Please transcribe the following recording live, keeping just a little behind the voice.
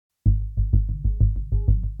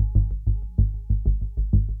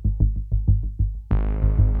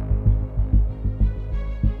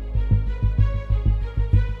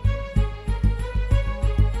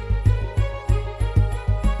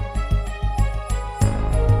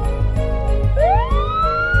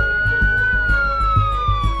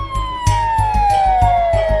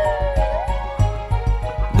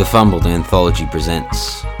The Fumbled Anthology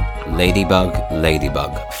presents Ladybug,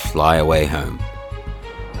 Ladybug, Fly Away Home.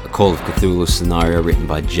 A Call of Cthulhu scenario written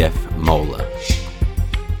by Jeff Moeller.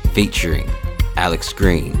 Featuring Alex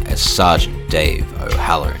Green as Sergeant Dave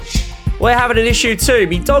O'Halloran. We're having an issue too.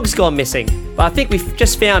 My dog's gone missing. But I think we've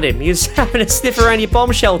just found him. He was having a sniff around your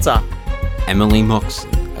bomb shelter. Emily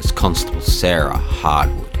Moxon as Constable Sarah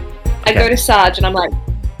Hardwood. I go to Sarge and I'm like,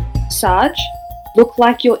 Sarge, look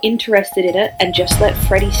like you're interested in it and just let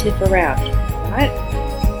Freddy sniff around, right?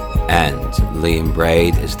 And Liam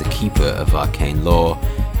Braid as the Keeper of Arcane Lore,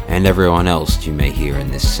 and everyone else you may hear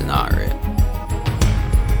in this scenario.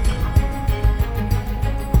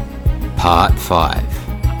 Part 5.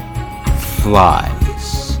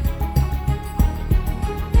 Flies.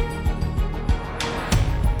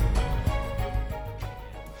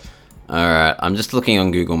 Alright, I'm just looking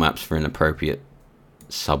on Google Maps for an appropriate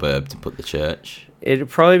suburb to put the church. It'd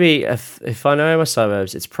probably be, if I know my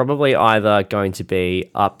suburbs, it's probably either going to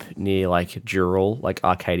be up near like Dural, like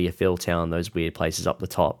Arcadia, Philtown, those weird places up the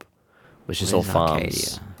top, which is all farms.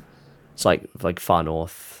 Arcadia? It's like far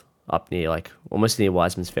north, up near like almost near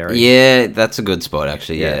Wiseman's Ferry. Yeah, that's a good spot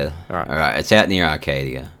actually. Yeah. Alright. It's out near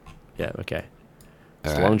Arcadia. Yeah. Okay.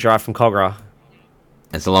 It's a long drive from Cogra.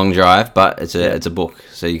 It's a long drive, but it's a book,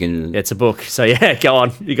 so you can. It's a book, so yeah, go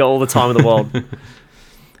on. You got all the time in the world.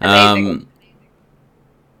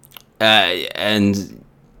 And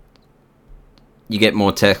you get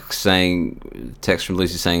more text from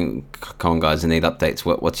Lucy saying, "Come on, guys, I need updates.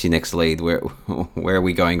 What's your next lead? Where are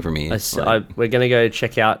we going from here?" We're gonna go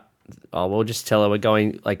check out. Oh, we'll just tell her we're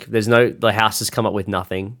going. Like, the house has come up with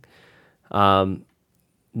nothing.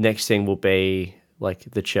 Next thing will be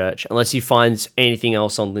like the church, unless you find anything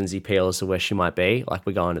else on Lindsay Peel as to where she might be. Like,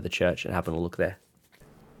 we're going to the church and having a look there.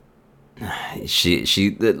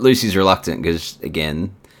 Lucy's reluctant because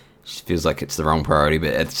again, she feels like it's the wrong priority,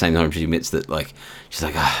 but at the same time she admits that like she's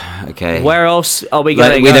like, okay, where else are we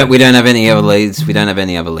going? We don't have any other leads. We don't have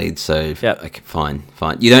any other leads, so yep. Okay, fine.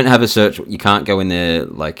 You don't have a search. You can't go in there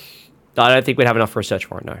like. I don't think we'd have enough for a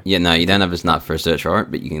search warrant. No. Yeah, no, you don't have enough for a search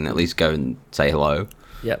warrant, but you can at least go and say hello.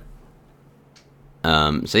 Yep.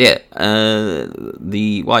 So yeah,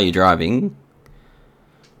 while you're driving,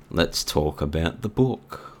 let's talk about the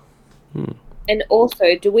book. And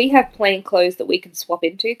also, do we have plain clothes that we can swap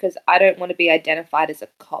into? Because I don't want to be identified as a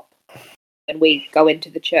cop when we go into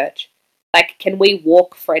the church. Like, can we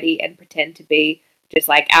walk Freddy and pretend to be just,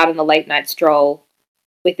 like, out on a late-night stroll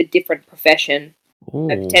with a different profession?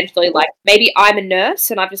 And potentially, like, maybe I'm a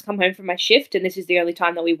nurse and I've just come home from my shift and this is the only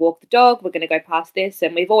time that we walk the dog. We're going to go past this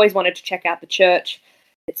and we've always wanted to check out the church,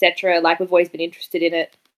 etc. Like, we've always been interested in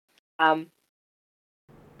it.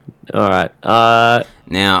 All right.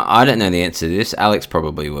 Now, I don't know the answer to this. Alex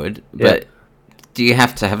probably would. But do you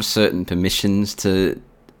have to have certain permissions to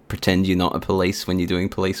pretend you're not a police when you're doing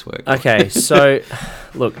police work? Okay, so,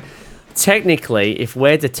 look, technically, if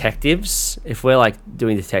we're detectives, if we're, like,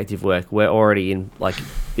 doing detective work, we're already in, like,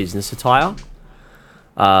 business attire.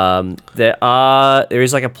 There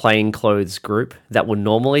is, like, a plainclothes group that would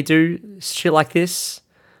normally do shit like this.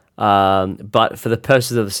 But for the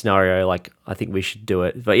purposes of the scenario, like, I think we should do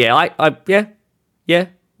it. But yeah, like,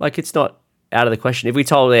 it's not out of the question. If we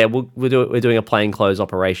told her, we're doing a plainclothes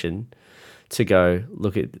operation to go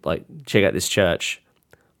look at, like, check out this church,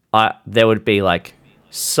 there would be like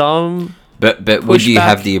some. But would you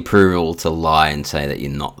have the approval to lie and say that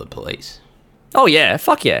you're not the police? Oh yeah,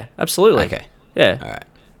 fuck yeah, absolutely. Okay, yeah, all right.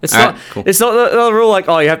 It's not. Cool. It's not the rule. Like,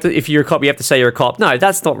 oh, you have to. If you're a cop, you have to say you're a cop. No,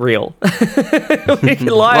 that's not real. We can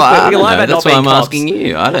lie. We can lie about that's not being why I'm cops. asking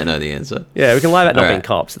you. I don't know the answer. Yeah, we can lie about not being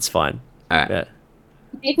cops. It's fine. All right. Yeah.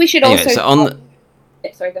 I think we should also. So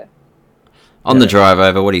on the drive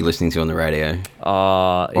over, what are you listening to on the radio? Or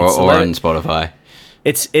on Spotify?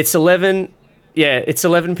 It's 11. Yeah, it's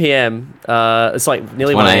 11 p.m. It's like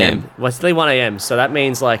nearly 1 a.m. Well, it's nearly 1 a.m. So that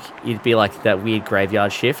means like you'd be like that weird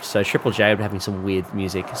graveyard shift. So Triple J would be having some weird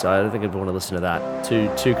music. So I don't think I'd want to listen to that. Too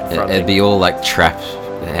confronting. It'd be all like trap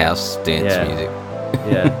house dance music.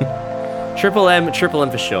 Yeah. Triple M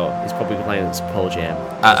for sure. He's probably playing this Pearl Jam.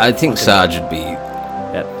 I think Sarge would be.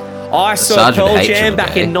 Yeah. I saw Pearl Jam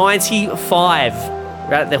back in '95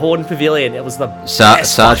 at the Horden Pavilion. It was the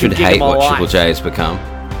best Sarge would hate what life. Triple J has become.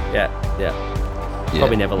 Yeah.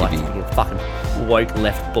 Probably never liked fucking woke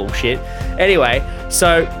left bullshit. Anyway,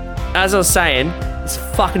 so as I was saying, it's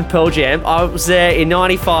fucking Pearl Jam. I was there in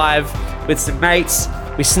 '95 with some mates.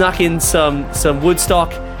 We snuck in some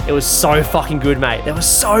Woodstock. It was so fucking good, mate. It was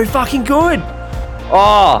so fucking good.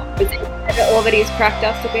 Oh. Was it all that he's cracked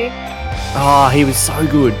up to be? Oh, he was so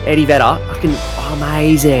good. Eddie Vedder, fucking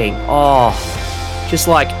amazing. Oh, just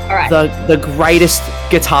like the greatest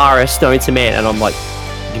guitarist known to man, and I'm like,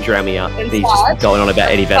 you can drown me out. And He's just going on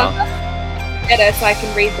about Eddie Vedder. Better so I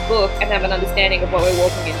can read the book and have an understanding of what we're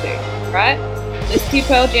walking into, right? Listen to your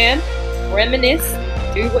Pearl Jam, reminisce,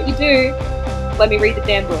 do what you do. Let me read the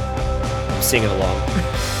damn book. I'm singing along.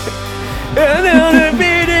 Another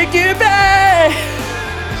bit of goodbye.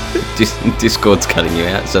 Discord's cutting you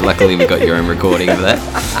out, so luckily we got your own recording of that.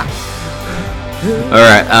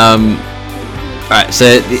 Alright,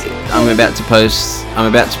 so I'm about to post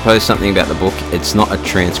something about the book. It's not a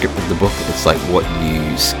transcript of the book, it's like what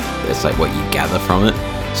you gather from it.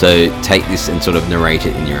 So take this and sort of narrate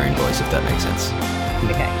it in your own voice, if that makes sense.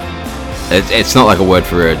 Okay. It's not like a word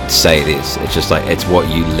for word say this, it's just like it's what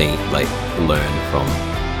you learn from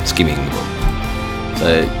skimming the book.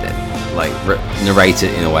 So narrate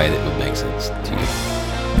it in a way that would make sense to you.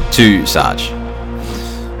 To Sarge.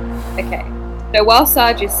 Okay. So while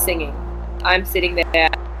Sarge is singing, I'm sitting there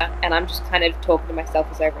and I'm just kind of talking to myself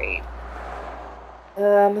as I read.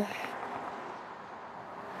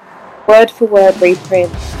 Word for word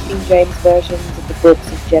reprint, King James versions of the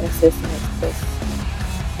books of Genesis and Exodus.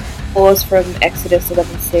 Clause from Exodus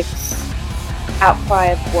 11:6. Outcry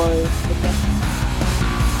of woe.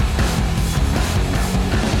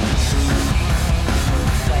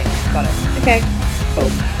 Got it. Okay. Cool.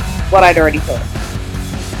 What I'd already thought.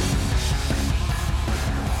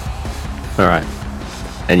 Alright.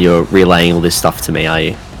 And you're relaying all this stuff to me, are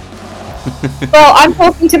you? Well, I'm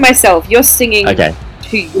talking to myself. You're singing Okay.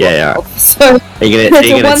 to yourself. Yeah. So Are you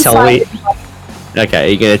gonna tell me? Okay. Are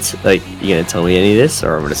you gonna tell me any of this,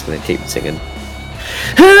 or am I just gonna keep singing?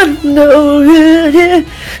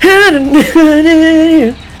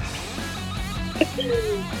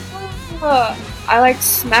 I like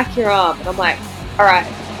smack your arm, and I'm like, all right.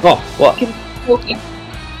 Oh, what? You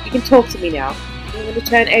can talk to me now. You want to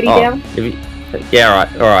turn Eddie down? Yeah.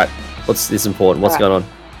 All right. What's this important? What's going on?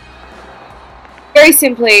 Very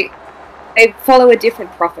simply, they follow a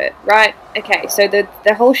different prophet, right? Okay, so the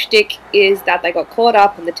whole shtick is that they got caught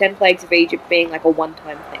up in the 10 plagues of Egypt being like a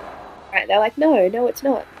one-time thing. Right? They're like, no, it's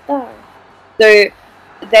not. No. So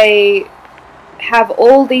they have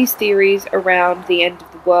all these theories around the end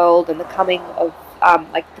of the world and the coming of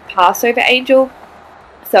like the Passover angel.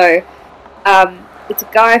 So it's a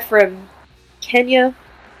guy from Kenya.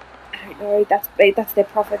 I don't know. That's their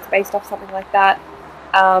prophets based off something like that.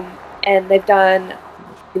 And they've done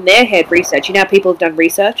in their head research. You know, how people have done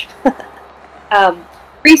research.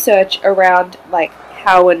 Research around like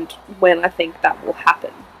how and when I think that will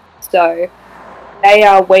happen. So they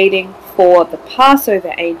are waiting for the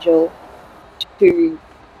Passover angel to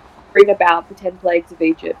bring about the 10 plagues of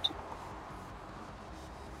Egypt.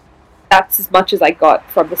 That's as much as I got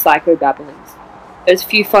from the psychobabblings. There's a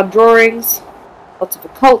few fun drawings, lots of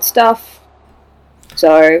occult stuff.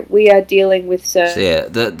 So we are dealing with certain... So yeah,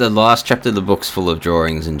 the last chapter of the book's full of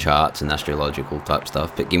drawings and charts and astrological type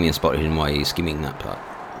stuff, but give me a spot hidden while you're skimming that part.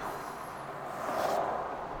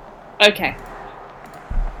 Okay.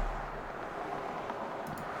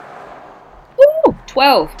 Ooh,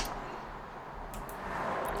 12.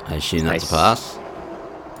 I assume that's a pass.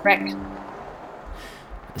 Correct.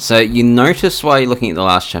 So you notice while you're looking at the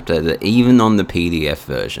last chapter that even on the PDF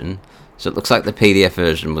version, so it looks like the PDF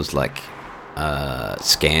version was like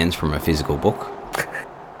scans from a physical book,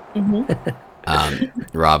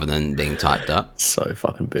 rather than being typed up. So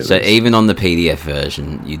fucking big. So even on the PDF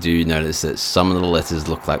version, you do notice that some of the letters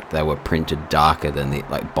look like they were printed darker than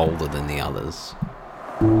bolder than the others.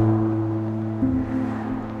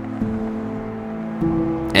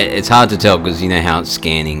 It's hard to tell because you know how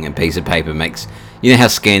scanning a piece of paper makes... You know how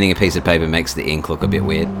scanning a piece of paper makes the ink look a bit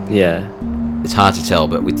weird? Yeah. It's hard to tell,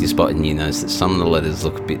 but with your spotting you notice that some of the letters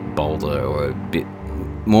look a bit bolder or a bit...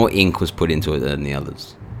 More ink was put into it than the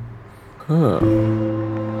others. Huh.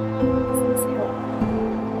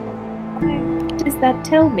 What does that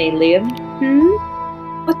tell me, Liam?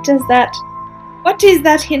 What is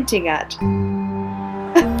that hinting at?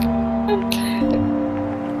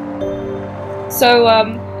 So,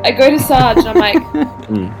 I go to Sarge and I'm like,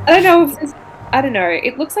 I don't know,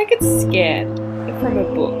 it looks like it's scanned from a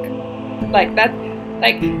book. Like,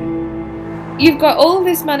 you've got all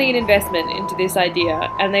this money and investment into this idea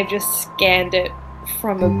and they've just scanned it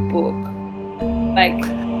from a book. Like,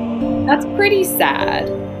 that's pretty sad.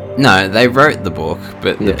 No, they wrote the book,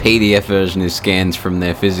 but the PDF version is scanned from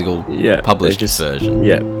their physical published version.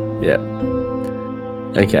 Yeah.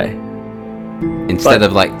 Okay. Instead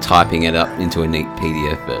of typing it up into a neat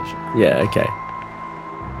PDF version. Yeah, okay.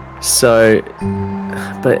 So,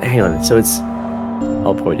 but hang on. So it's...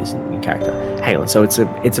 I'll point this in character. Hang on. So it's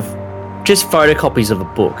just photocopies of a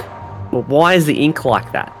book. But why is the ink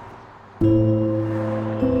like that?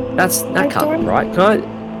 that can't be right.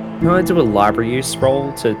 Can I do a library use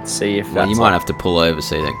roll to see if Well, that's you might have to pull over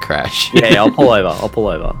so you don't crash. Yeah, I'll pull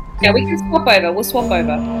over. Yeah, we can swap over. We'll swap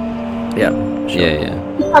over. Yeah, sure.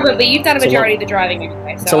 Yeah. Probably you've done a It's a majority of the driving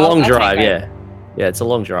anyway. So It's a long I'll drive, take yeah. Yeah, it's a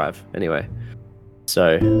long drive anyway.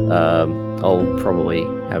 So, I'll probably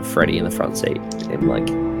have Freddie in the front seat and like,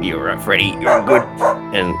 you're right, Freddie, you're good.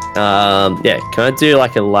 And yeah, can I do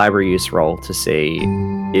like a library use roll to see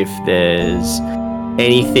if there's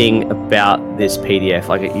anything about this PDF?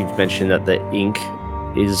 Like you've mentioned that the ink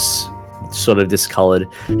is sort of discolored.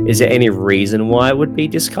 Is there any reason why it would be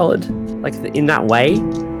discolored, like in that way?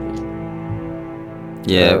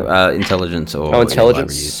 Yeah, intelligence or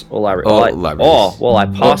intelligence or library. library use. Well, I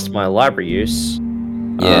passed my library use.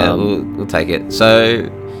 Yeah, we'll take it. So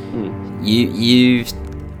you've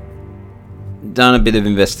done a bit of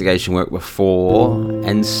investigation work before,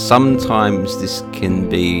 and sometimes this can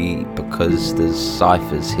be because there's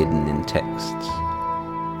ciphers hidden in texts.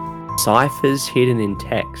 Ciphers hidden in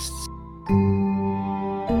texts.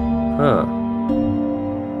 Huh.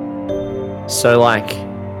 So like,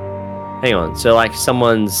 hang on. So like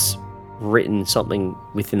someone's written something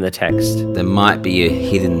within the text. There might be a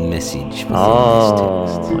hidden message within Oh,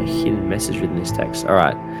 this a text. hidden message within this text. All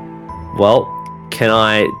right. Well, can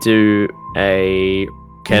I do a?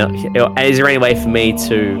 Is there any way for me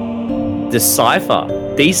to decipher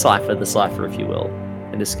the cipher, if you will,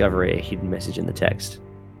 and discover a hidden message in the text?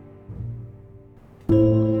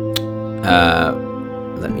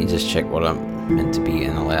 Let me just check what I'm meant to be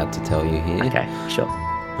and allowed to tell you here. Okay, sure.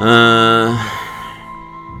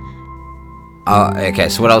 Okay,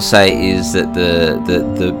 so what I'll say is that the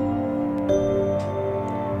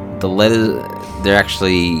letters, they're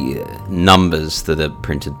actually numbers that are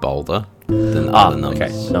printed bolder than other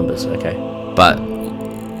numbers. Okay, numbers, okay. But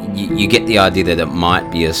you get the idea that it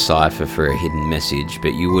might be a cipher for a hidden message,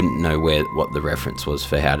 but you wouldn't know what the reference was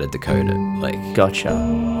for how to decode it. Like, Gotcha.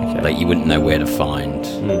 Okay. like you wouldn't know where to find.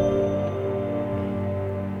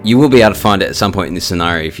 You will be able to find it at some point in this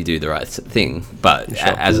scenario if you do the right thing, but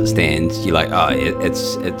Sure. as it stands, you're like,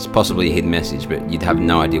 it's possibly a hidden message, but you'd have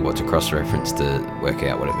no idea what to cross-reference to work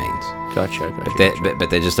out what it means. Gotcha. But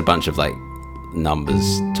they're just a bunch of like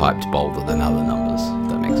numbers typed bolder than other numbers. If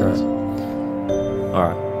that makes sense. All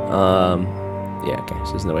right. Yeah. Okay.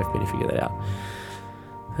 So there's no way for me to figure that out.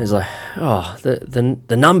 It's like,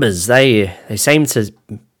 the numbers they seem to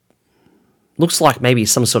looks like maybe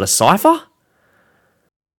some sort of cipher.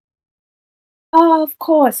 Oh, of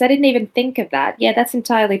course. I didn't even think of that. Yeah, that's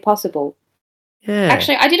entirely possible. Yeah.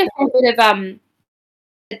 Actually, I did a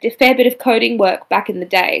fair bit of coding work back in the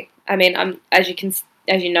day. I mean, as you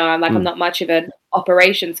know, I'm not much of an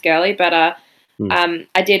operations girly, but I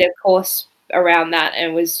did a course around that,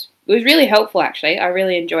 and it was really helpful. Actually, I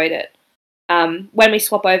really enjoyed it. When we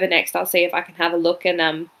swap over next, I'll see if I can have a look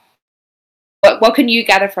and what can you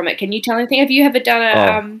gather from it? Can you tell anything? Have you ever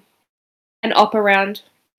done an op around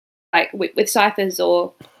like with ciphers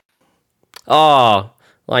or? I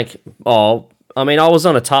mean, I was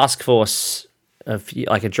on a task force,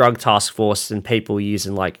 like a drug task force, and people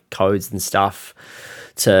using like codes and stuff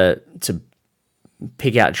to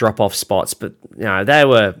pick out drop-off spots, but you know they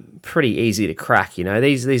were pretty easy to crack. You know,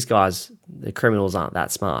 these guys, the criminals, aren't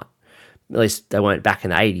that smart. At least they weren't back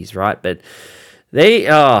in the 80s, right? But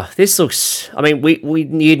this looks. I mean,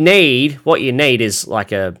 you need is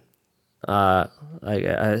like a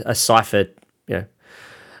cipher, you know,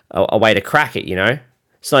 a way to crack it. You know,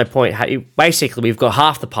 it's no point. Basically, we've got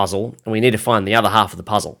half the puzzle, and we need to find the other half of the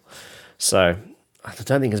puzzle. So I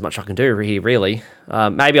don't think there's much I can do here, really.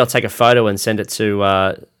 Maybe I'll take a photo and send it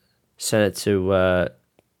to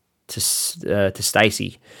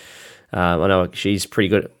Stacy. I know she's pretty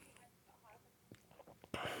good.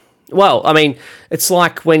 Well, I mean, it's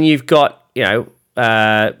like when you've got, you know,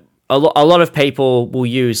 a lot of people will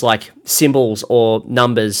use like symbols or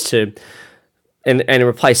numbers to in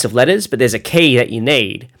replace of letters, but there's a key that you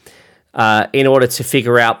need in order to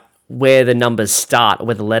figure out where the numbers start or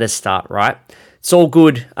where the letters start, right? It's all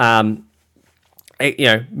good, you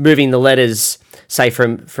know, moving the letters, say,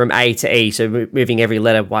 from A to E, so moving every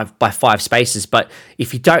letter by 5 spaces. But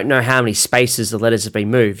if you don't know how many spaces the letters have been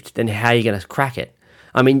moved, then how are you going to crack it?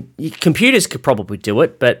 I mean, computers could probably do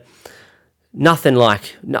it, but nothing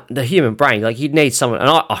like the human brain. Like, you'd need someone, and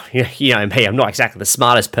you know me, I'm not exactly the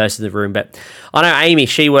smartest person in the room, but I know Amy,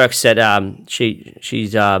 she works at,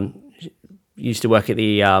 she's used to work at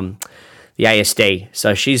the ASD,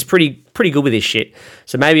 so she's pretty good with this shit.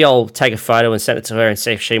 So maybe I'll take a photo and send it to her and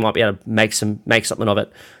see if she might be able to make something of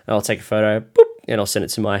it. And I'll take a photo, boop, and I'll send it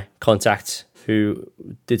to my contact who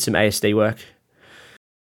did some ASD work.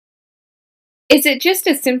 Is it just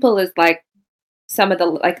as simple as like some of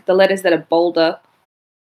the letters that are bolder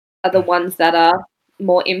are the ones that are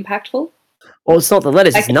more impactful? Well, it's not the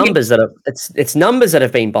letters; Like, it's numbers that are. It's numbers that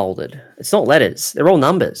have been bolded. It's not letters; they're all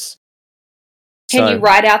numbers. can you So,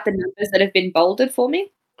 write out the numbers that have been bolded for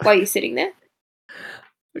me while you're sitting there?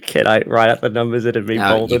 can I write out the numbers that have been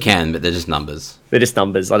No, bolded? you can, but they're just numbers. They're just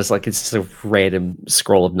numbers. It's just a random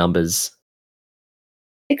scroll of numbers.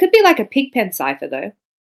 It could be like a Pigpen cipher, though.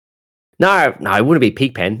 No, it wouldn't be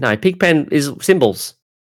Pigpen. No, Pigpen is symbols.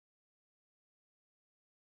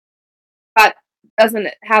 But doesn't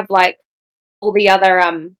it have like all the other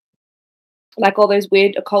like all those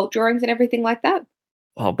weird occult drawings and everything like that?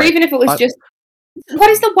 Oh, Or but even if it was just what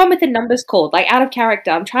is the one with the numbers called? Like out of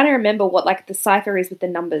character. I'm trying to remember what like the cipher is with the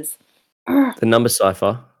numbers. Ugh, the number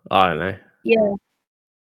cipher. I don't know. yeah.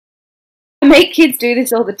 I make kids do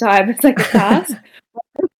this all the time. It's like a task.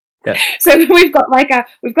 Yeah. So we've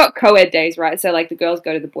got co-ed days, right? So like the girls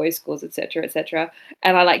go to the boys' schools, etc., etc.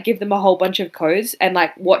 And I like give them a whole bunch of codes, and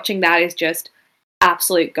like watching that is just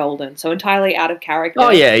absolute golden. So entirely out of character. Oh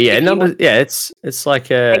yeah. If you Numbers. want, Yeah, it's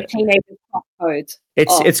like a. like teenagers pop codes.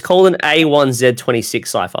 It's called an A1Z26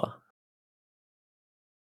 cipher.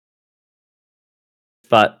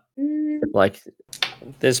 But like,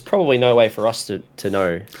 there's probably no way for us to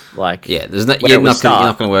know. Like, Yeah, there's no, where you're we not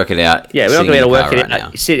start. going to work it out. Yeah, we're not sitting going to be able in to the work car it right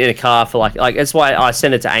out. now. Sit in a car for like that's why I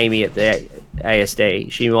sent it to Amy at the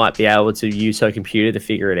ASD. She might be able to use her computer to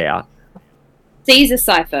figure it out. Caesar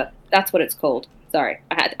cipher. That's what it's called. Sorry,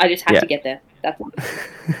 I just had to get there. That's what.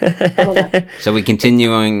 So we're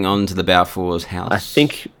continuing on to the Balfour's house.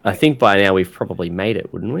 I think by now we've probably made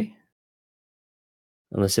it, wouldn't we?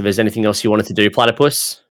 Unless if there's anything else you wanted to do,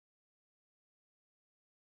 Platypus.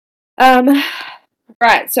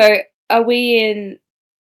 Right. So are we in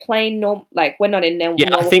plain norm? Like we're not in normal.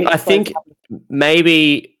 Yeah, I think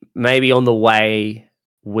maybe on the way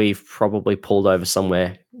we've probably pulled over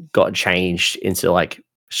somewhere, got changed into like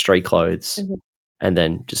street clothes, and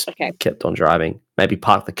then just kept on driving. Maybe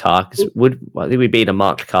park the car because I think we'd be in a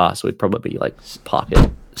marked car, so we'd probably like park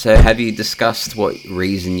it. So have you discussed what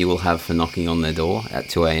reason you will have for knocking on their door at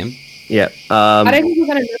 2 a.m.? Yeah. I don't think we're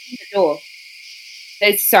going to knock on the door.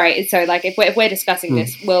 So like if we're discussing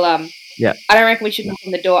this, we'll yeah. I don't reckon we should knock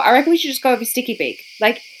on the door. I reckon we should just go over Sticky Beak.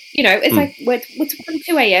 Like, you know, it's like it's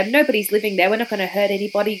 2 a.m. Nobody's living there. We're not going to hurt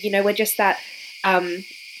anybody. You know, we're just that. Are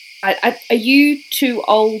you too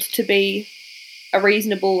old to be a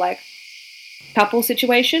reasonable like couple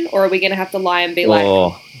situation, or are we going to have to lie and be like,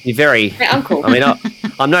 you're very hey, uncle? I mean,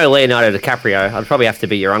 I'm no Leonardo DiCaprio. I'd probably have to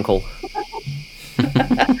be your uncle.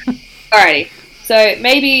 Alrighty. So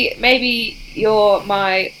maybe you're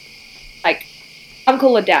my like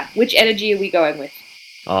uncle or dad. Which energy are we going with?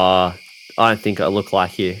 I don't think I look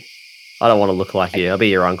like you. I don't want to look like you. I'll be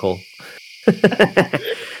your uncle.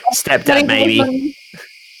 Stepdad, maybe.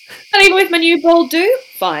 Not even with my new bald do?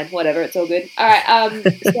 Fine, whatever, it's all good.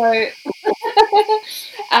 Alright,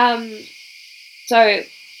 so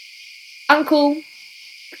uncle,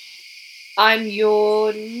 I'm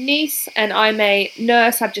your niece and I'm a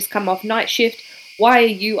nurse. I've just come off night shift. Why are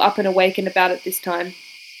you up and awake and about at this time?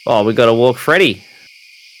 Oh, we got to walk Freddy.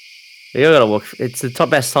 We got to walk. It's the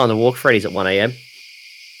best time to walk Freddy's at 1 a.m.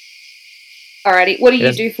 Alrighty, what do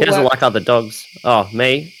you do for work? He doesn't work? like other dogs. Oh,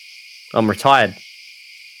 me? I'm retired.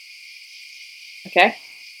 Okay.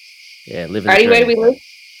 Yeah, live. Alrighty, where do we live?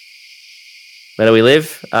 Where do we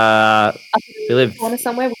live? We live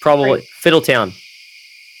somewhere. probably Fiddletown.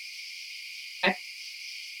 Okay.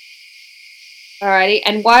 Alrighty,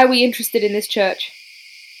 and why are we interested in this church?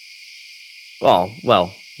 Oh,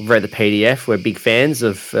 well, we've read the PDF. We're big fans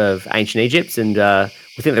of ancient Egypt, and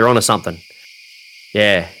we think they're onto something.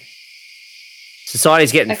 Yeah.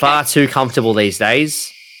 Society's getting far too comfortable these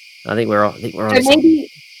days. I think we're on. So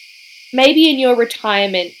maybe in your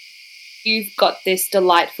retirement, you've got this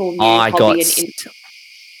delightful new hobby.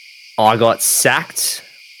 I got sacked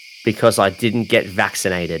because I didn't get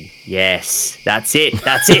vaccinated. Yes, that's it.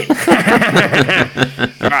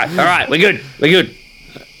 All right, we're good.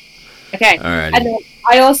 Okay. Alrighty. And then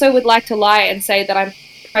I also would like to lie and say that I'm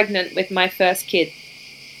pregnant with my first kid.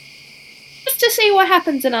 Just to see what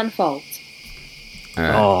happens and unfolds. All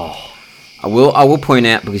right. Oh. I will point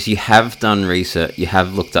out, because you have done research, you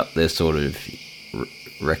have looked up their sort of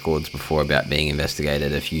records before about being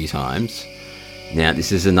investigated a few times. Now,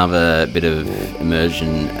 this is another bit of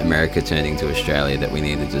immersion America turning to Australia that we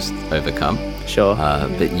need to just overcome. Sure.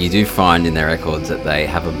 But you do find in their records that they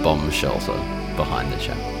have a bomb shelter behind the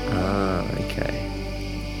chapel. Ah, okay.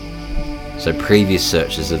 So previous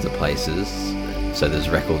searches of the places, so there's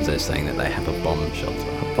records there saying that they have a bomb shelter.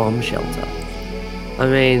 A bomb shelter. I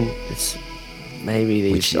mean, maybe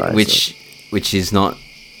these guys. Which is not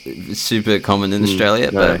super common in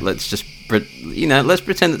Australia, but let's just let's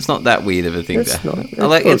pretend it's not that weird of a thing.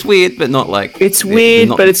 It's weird, but not like it's weird,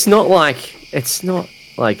 but it's not like frogs.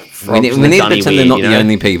 We need to pretend they're not the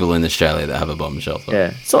only people in Australia that have a bomb shelter.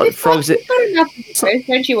 Yeah, it's not frogs. It's not enough,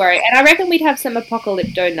 don't you worry. And I reckon we'd have some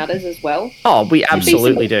apocalypto nutters as well. Oh, we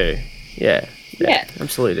absolutely do. Yeah,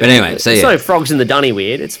 absolutely. But anyway, so it's no frogs in the dunny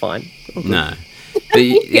weird. It's fine. No,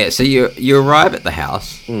 but so you arrive at the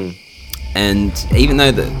house, and even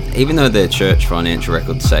though their church financial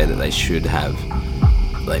records say that they should have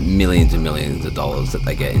like millions and millions of dollars that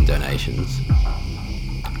they get in donations,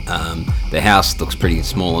 the house looks pretty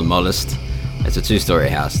small and modest. It's a 2-story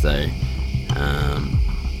house though,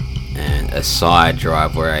 and a side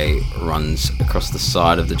driveway runs across the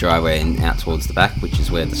side of the driveway and out towards the back, which is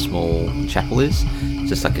where the small chapel is.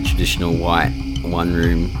 Just like a traditional white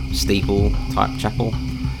 1-room steeple type chapel,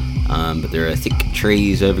 but there are thick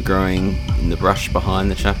trees overgrowing in the brush behind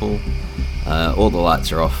the chapel. All the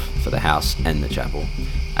lights are off for the house and the chapel.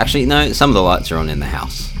 Actually, no, some of the lights are on in the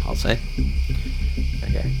house, I'll say.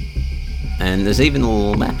 Okay. And there's even a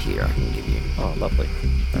little map here I can give you. Oh, lovely.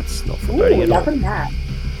 That's not foreboding at all. Love a map.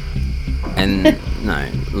 And no,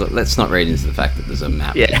 look, let's not read into the fact that there's a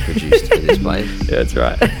map produced for this place. Yeah, that's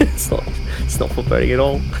right. It's not foreboding at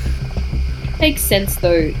all. Makes sense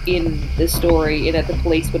though in the story in that the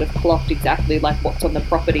police would have clocked exactly like what's on the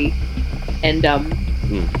property and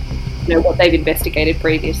what they've investigated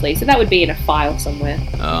previously. So that would be in a file somewhere.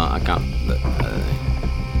 I can't.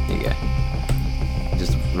 Here you go.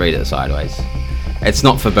 Just read it sideways. It's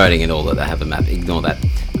not foreboding at all that they have a map. Ignore that.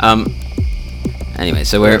 Anyway,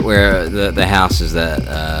 so where the house is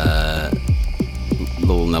that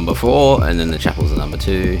little number 4, and then the chapel's the number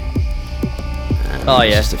 2.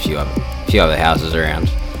 Just a few other houses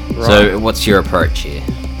around. Right. So what's your approach here?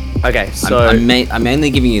 Okay, so I'm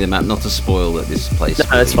mainly giving you the map not to spoil that this place is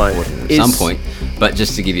that's fine. At some point, but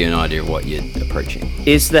just to give you an idea of what you're approaching.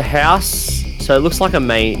 Is the house? So it looks like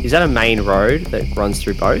is that a main road that runs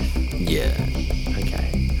through both? Yeah.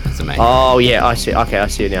 Okay. That's a main. Oh yeah, I see. Okay, I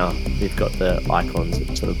see it now. We've got the icons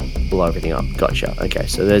that sort of blow everything up. Gotcha. Okay,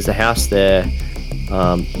 so there's a house there.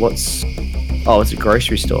 It's a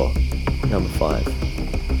grocery store. Number 5.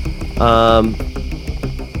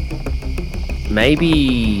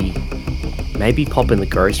 Maybe pop in the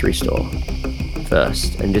grocery store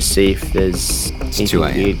first and just see if there's anything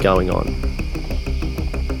weird going on.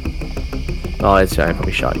 Oh, it's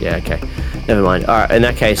probably shut. Yeah, okay. Never mind. All right, in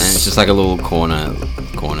that case, and it's just like a little corner.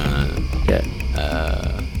 Yeah.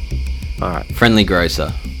 All right. Friendly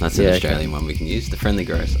grocer. That's an Australian one we can use. The friendly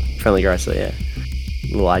grocer. Friendly grocer. Yeah.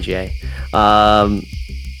 Little IGA.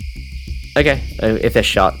 Okay. If they're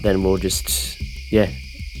shut, then we'll just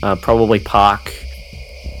probably park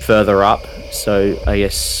further up. So I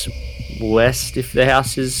guess west. If the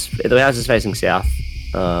house is facing south,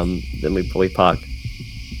 then we probably park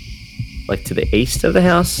like to the east of the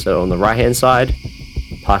house. So on the right hand side,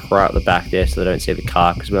 park right at the back there, so they don't see the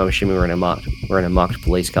car. Because I'm assuming we're in a marked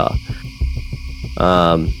police car.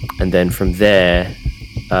 And then from there,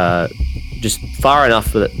 just far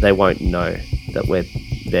enough that they won't know that we're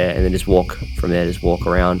there, and then just walk from there. Just walk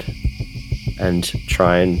around and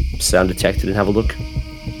try and sound detect it and have a look.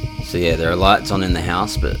 So yeah, there are lights on in the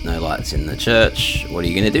house, but no lights in the church. What are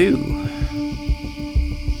you going to do?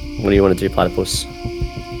 What do you want to do, Platypus?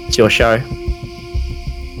 It's your show.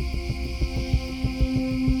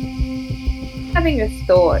 Having a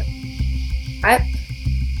thought.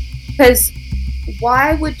 Because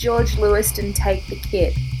why would George Lewiston take the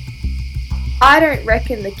kid? I don't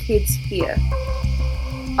reckon the kid's here.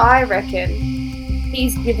 I reckon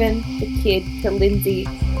he's given the kid to Lindsay,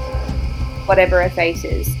 whatever her face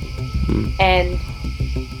is, and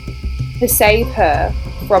to save her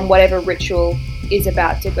from whatever ritual is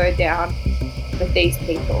about to go down with these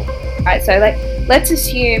people. Right, so let's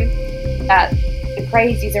assume that the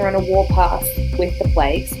crazies are on a warpath with the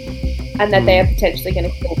plagues and that they are potentially going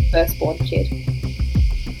to kill the firstborn kid.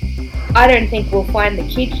 I don't think we'll find the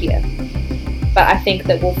kid here, but I think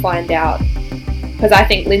that we'll find out, because I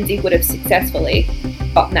think Lindsay would have successfully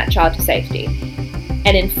gotten that child to safety.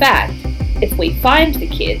 And in fact, if we find the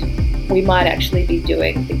kid, we might actually be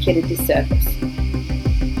doing the kid a disservice.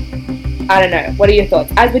 I don't know. What are your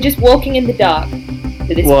thoughts? As we're just walking in the dark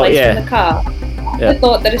to this place from the car, the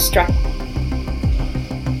thought that has struck me.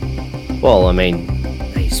 Well, I mean,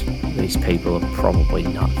 these people are probably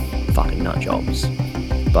fucking nut jobs.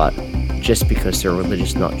 But just because they're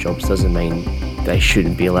religious nut jobs doesn't mean they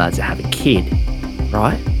shouldn't be allowed to have a kid,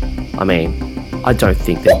 right? I mean, I don't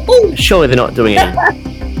think that. Surely they're not doing it.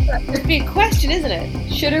 It's a big question, isn't it?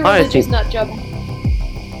 Should a religious nut job have a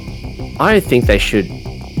I don't think they should.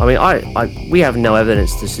 I mean, we have no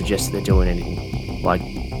evidence to suggest that they're doing anything like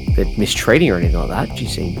they're mistreating or anything like that. She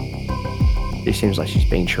seems like she's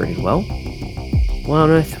being treated well. Why on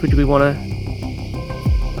earth would we want to?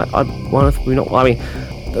 Why on earth would we not? I mean,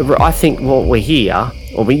 I think what we're here,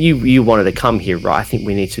 or when you wanted to come here, right? I think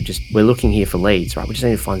we need to we're looking here for leads, right? We just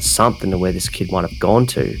need to find something to where this kid might have gone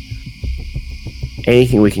to.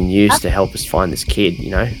 Anything we can use to help us find this kid,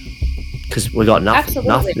 because we got nothing.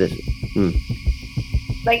 Absolutely. Nothing.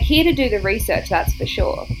 Like, here to do the research, that's for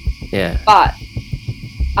sure. Yeah. But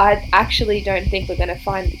I actually don't think we're going to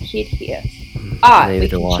find the kid here. But we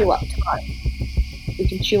can chew up time. We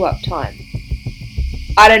can chew up time.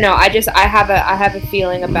 I don't know. I have a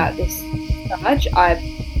feeling about this, Sarge.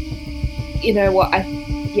 You know what? I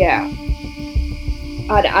don't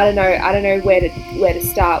know. I don't know where to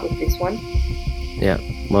start with this one. Yeah.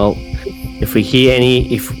 Well, if we hear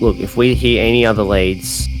any other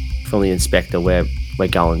leads from the inspector, we're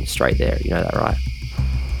going straight there. You know that, right?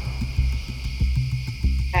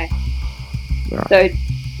 Okay. Right. So,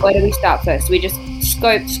 where do we start first? Do we just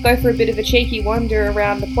go for a bit of a cheeky wander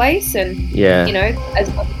around the place, and yeah,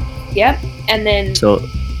 and then so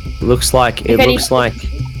it looks like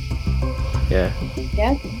yeah.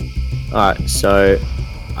 All right. So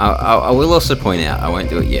I will also point out, I won't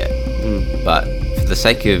do it yet, but for the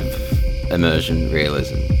sake of immersion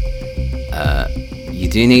realism, you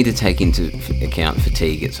do need to take into account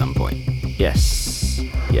fatigue at some point. Yes.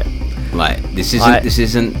 Yeah. Like, this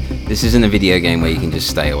isn't a video game where you can just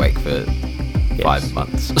stay awake for 5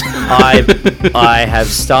 months. I have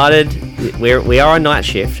started. We are on night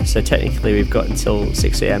shift, so technically we've got until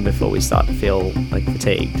 6 a.m. before we start to feel like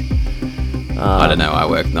fatigued. I don't know. I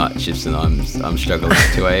work night shifts and I'm struggling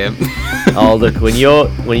at 2 a.m. Oh look, when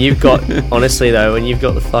you've got the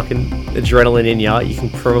fucking adrenaline in you can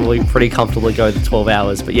probably pretty comfortably go the 12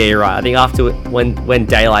 hours. But yeah, you're right. I think after when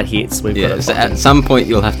daylight hits, we've got. So at some point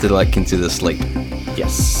you'll have to consider sleep.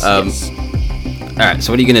 Yes. Yes. All right.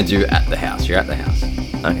 So what are you gonna do at the house? You're at the house.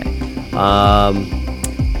 Okay.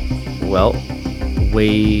 Well,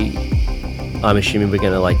 I'm assuming we're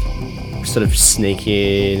gonna sort of sneak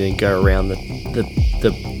in and go around the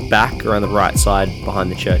back, around the right side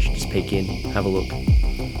behind the church, and just peek in, have a look.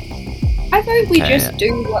 I thought we just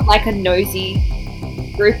do what a nosy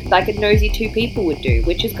group, a nosy two people would do,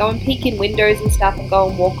 which is go and peek in windows and stuff and go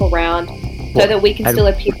and walk around so that we can still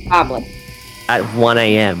appear harmless. At 1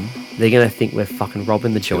 a.m, they're gonna think we're fucking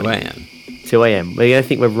robbing the joint. 2 a.m. 2 a.m. They're gonna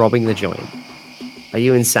think we're robbing the joint. Are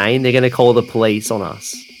you insane? They're gonna call the police on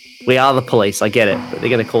us. We are the police, I get it, but they're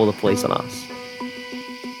going to call the police on us.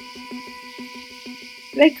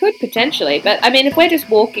 They could potentially, but I mean, if we're just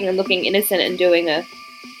walking and looking innocent and doing a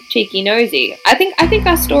cheeky nosy, I think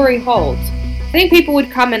our story holds. I think people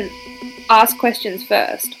would come and ask questions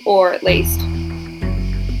first, or at least.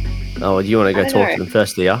 Oh, do you want to go talk to them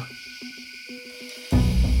first, do you?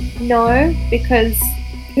 No, because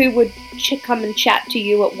who would come and chat to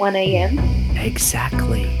you at 1 a.m?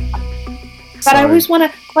 Exactly. But I always want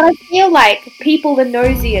to. But I feel like people are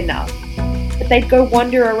nosy enough that they'd go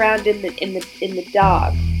wander around in the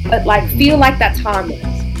dark, but feel like that's harmless.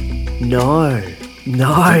 No,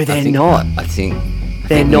 they're not. I think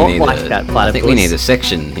they're not like that. Platypus. I think we need a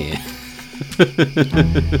section here.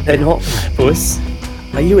 They're not platypus.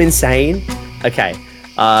 Are you insane? Okay,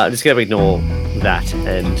 I'm just gonna ignore that,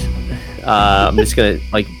 and I'm just gonna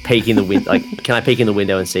peek in the window. Can I peek in the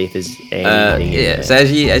window and see if there's anything? Yeah. In there? So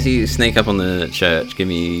as you sneak up on the church, give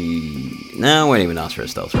me. No, I won't even ask for a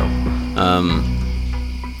stealth roll.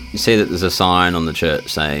 You see that there's a sign on the church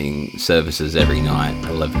saying services every night,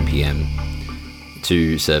 11 p.m.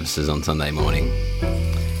 2 services on Sunday morning.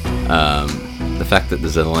 The fact that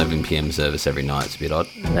there's an 11 p.m. service every night is a bit odd.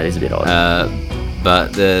 That is a bit odd.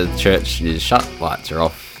 But the church is shut, lights are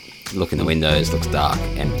off. Look in the windows, looks dark,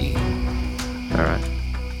 empty. All right.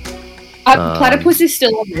 Platypus is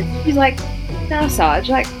still on this. She's like, "No, Sarge.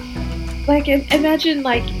 Imagine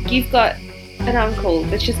you've got an uncle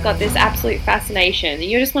that's just got this absolute fascination, and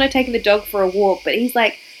you just want to take the dog for a walk, but he's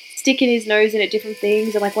sticking his nose in at different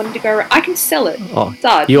things and wanting to go around. I can sell it. Oh,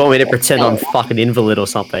 Sarge, you want me to pretend I'm fucking invalid or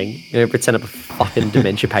something? You want me to pretend I'm a fucking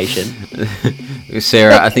dementia patient?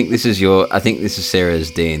 Sarah, I think this is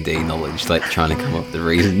Sarah's D&D knowledge, trying to come up with the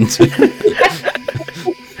reasons.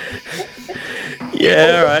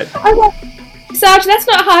 Yeah, all right. I'm like, Sarge, that's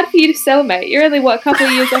not hard for you to sell, mate. You're only a couple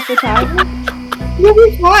of years off retirement. You'll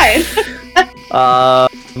be fine.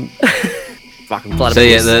 Fucking platypus. So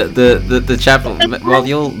yeah, the chapel. While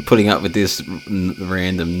you're putting up with this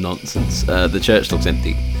random nonsense, the church looks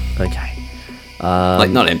empty. Okay.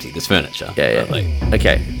 Not empty. There's furniture. Yeah.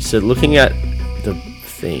 Okay. So looking at the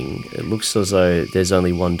thing. It looks as though there's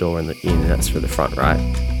only one door in, and that's for the front, right?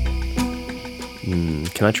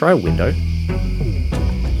 Can I try a window?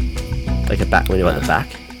 Like a back window at the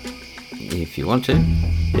back? If you want to.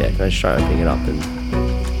 Yeah, can I just try opening it up and...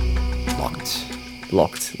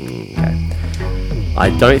 Locked. Okay. I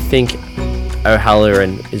don't think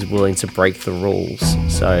O'Halloran is willing to break the rules,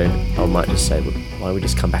 so I might just say, look, why don't we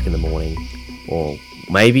just come back in the morning? Or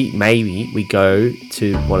maybe we go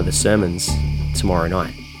to one of the sermons tomorrow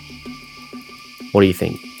night. What do you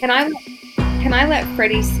think? Can I let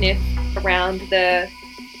Freddie sniff around the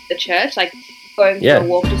church, like going for a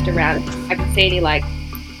walk just around? I can see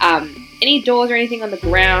any doors or anything on the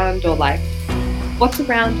ground, or like what's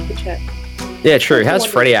around the church. Yeah, true. How's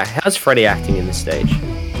Freddie acting in this stage?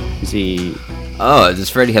 Is he? Oh, does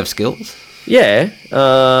Freddie have skills? Yeah.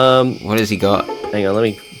 What has he got? Hang on, let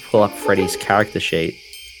me pull up Freddie's character sheet.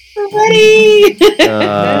 Freddie.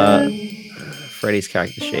 Freddie's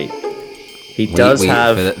character sheet. He does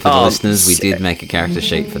have. For the listeners, we did make a character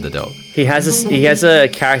sheet for the dog. He has a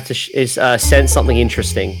character. Sense something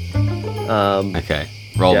interesting. Okay,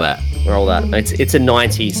 roll that. Roll that. It's a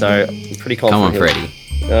 90, so I'm pretty confident. Come on, Freddie.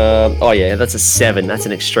 Oh yeah, that's a 7. That's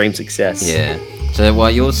an extreme success. Yeah. So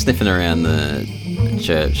while you're sniffing around the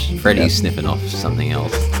church, Freddie's sniffing off something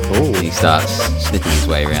else. Ooh. He starts sniffing his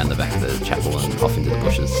way around the back of the chapel and off into the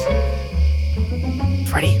bushes.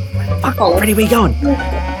 Freddie, Freddie, where you going?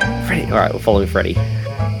 Freddie. All right, we're following Freddie.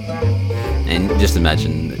 And just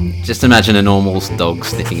imagine a normal dog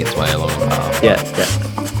sniffing its way along a path. Yeah.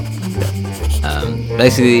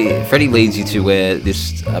 Basically, Freddie leads you to where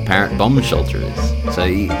this apparent bomb shelter is. So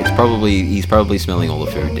he's probably smelling all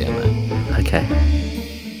the food down there. Okay.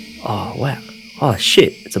 Oh wow. Oh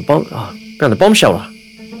shit! It's a bomb. Oh, we're on the bomb shelter. Who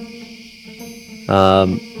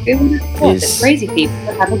would have thought that crazy people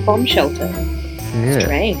would have a bomb shelter? Yeah.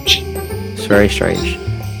 Strange. It's very strange.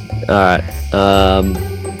 All right.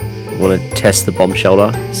 Want to test the bomb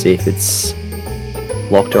shelter? See if it's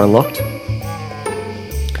locked or unlocked.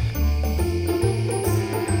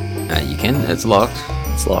 You can. It's locked.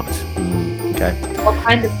 It's locked. Okay. What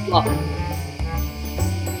kind of lock?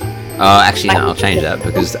 Oh, actually, no. I'll change that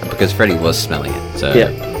because Freddie was smelling it. So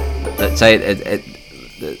let's say the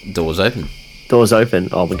door's open. Door's open.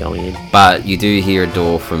 Oh, we're going in. But you do hear a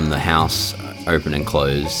door from the house open and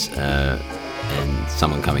close, and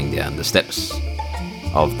someone coming down the steps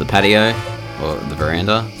of the patio or the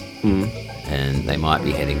veranda, and they might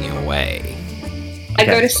be heading your way. I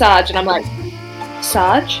go to Sarge and I'm like,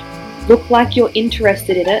 Sarge, look like you're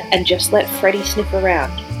interested in it, and just let Freddie sniff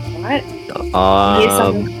around, right? Here's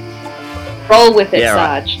something. Roll with it,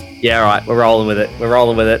 Sarge. Right. Yeah, right. We're rolling with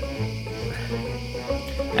it.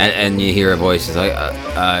 And you hear a voice. It's like,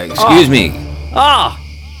 excuse me. Oh,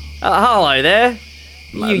 hello there.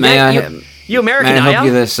 You American, may I help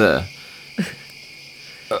you there, sir?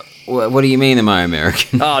 What do you mean, am I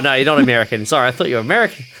American? Oh, no, you're not American. Sorry, I thought you were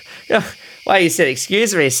American. Why you said,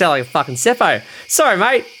 excuse me, you sound like a fucking Seppo. Sorry,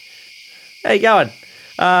 mate. How you going?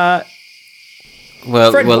 Fred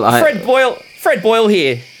Boyle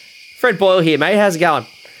here. Fred Boyle here, mate. How's it going?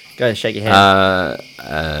 Go and shake your hand.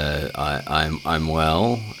 I'm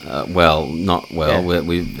well. Well, not well. Yeah.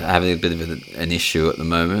 We're having a bit of an issue at the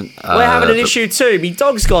moment. We're having an issue too. My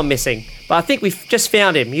dog's gone missing, but I think we've just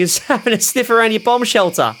found him. He was having a sniff around your bomb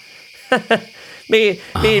shelter. me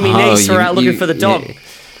and my niece were out looking for the dog.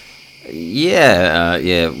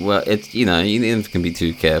 Yeah. Well, it's you never can be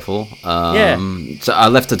too careful. So I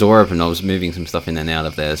left the door open. I was moving some stuff in and out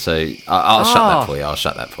of there. So I'll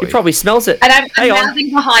shut that for you. He probably smells it. And I'm mouthing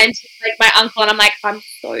behind like my uncle, and I'm like, I'm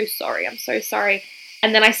so sorry.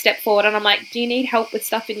 And then I step forward, and I'm like, do you need help with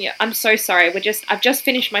stuff in your? I'm so sorry. I've just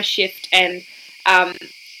finished my shift, and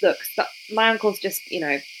look, my uncle's just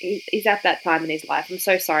he's at that time in his life. I'm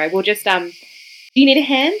so sorry. We'll just do you need a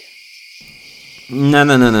hand? No.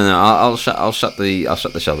 I'll shut the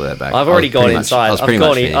shelter there back. I've already gone inside.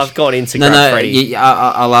 I've gone in to grab Freddie.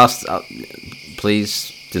 I'll ask.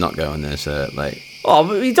 Please do not go in there, sir. Like. Oh,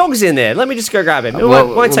 my dog's in there. Let me just go grab him. It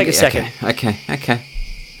won't take a second. Okay.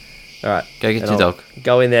 All right. Go get your dog.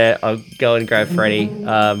 Go in there. I'll go and grab Freddie.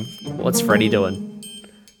 What's Freddie doing?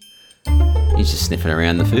 He's just sniffing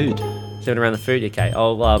around the food. Sniffing around the food. Okay.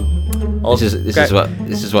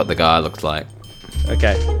 This is what the guy looks like.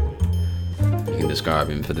 Okay. You can describe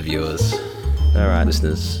him for the viewers. All right,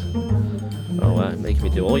 listeners. Oh wow, making me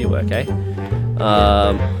do all your work, eh?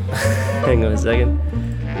 Hang on a second.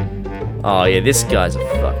 Oh yeah, this guy's a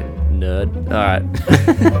fucking nerd. All right.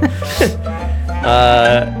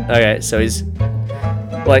 Okay, so he's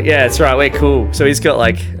like, yeah, that's right. We're cool. So he's got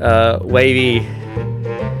like wavy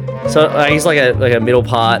So he's like a middle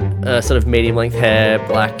part, sort of medium length hair,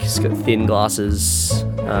 black, he's got thin glasses.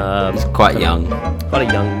 He's quite young. Quite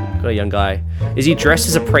a young guy. Is he dressed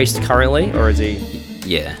as a priest currently, or is he?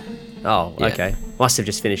 Yeah. Oh, Yeah. okay. Must have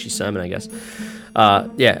just finished his sermon, I guess.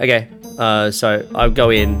 Yeah, okay. So I go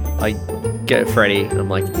in, I get Freddy, and I'm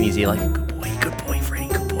like, in his ear, like, good boy, Freddy,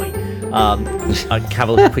 good boy. I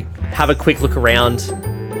have a quick look around.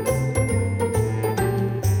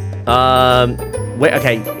 Wait,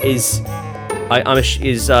 okay, have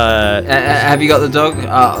you got the dog?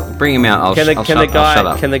 Bring him out. I'll shut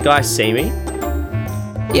up. Can the guy see me?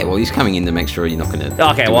 Yeah, well, he's coming in to make sure you're not gonna.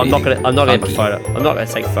 Okay, well, I'm not gonna take a photo. I'm not gonna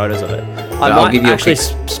take photos of it. I'll give you a quick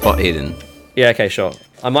spot hidden. Yeah, okay, sure.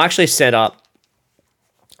 I might actually set up.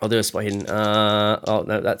 I'll do a spot hidden. Oh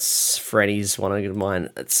no, that's Freddy's one. I get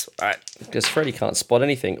mine. That's all right because Freddy can't spot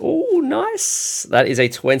anything. Oh, nice. That is a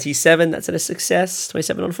 27. That's a success.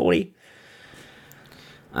 27 on 40.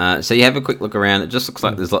 So you have a quick look around. It just looks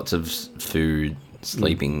like there's lots of food,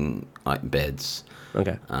 sleeping like beds.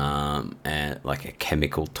 Okay. And like a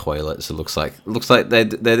chemical toilet. So it looks like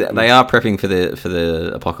they are prepping for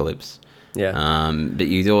the apocalypse. Yeah. But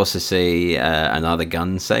you also see another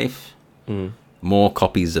gun safe. More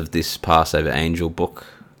copies of this Passover Angel book,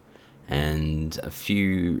 and a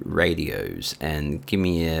few radios. And give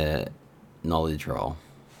me a knowledge roll.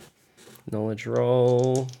 Knowledge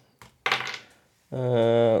roll.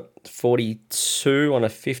 42 on a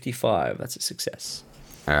 55. That's a success.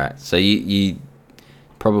 All right. So you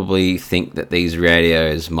probably think that these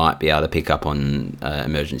radios might be able to pick up on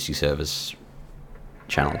emergency service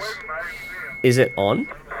channels. Is it on?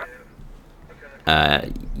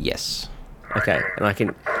 Yes. Okay, and I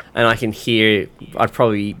can hear. I'd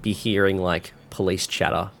probably be hearing like police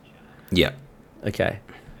chatter. Yeah. Okay.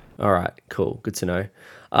 All right. Cool. Good to know.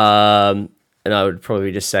 And I would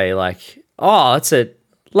probably just say like, "Oh, it's a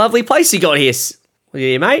lovely place you got here,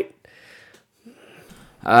 mate."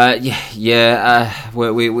 Yeah.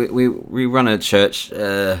 We run a church.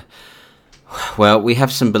 Well, we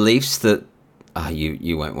have some beliefs that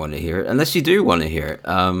you won't want to hear it unless you do want to hear it.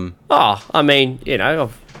 I mean,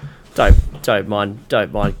 don't mind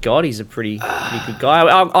God. He's a pretty good guy.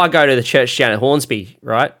 I go to the church down at Hornsby,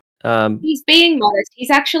 right? He's being modest. He's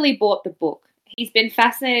actually bought the book. He's been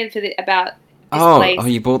fascinated about this place. Oh,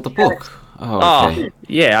 you bought the book. Oh, okay.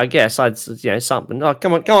 Yeah, I guess I'd something. Oh,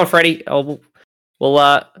 come on, Freddie. We'll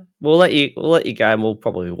let you go, and we'll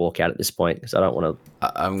probably walk out at this point because I don't want to.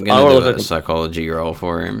 I'm gonna do a psychology roll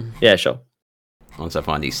for him. Yeah, sure. Once I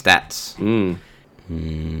find his stats.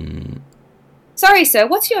 Sorry, sir.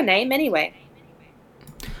 What's your name anyway?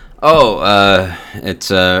 Oh, it's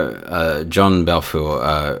John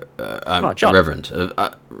Balfour. John.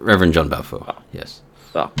 Reverend John Balfour. Oh. Yes.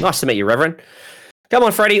 Oh, nice to meet you, Reverend. Come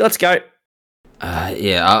on, Freddie. Let's go.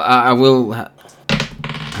 Yeah, I will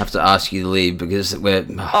have to ask you to leave because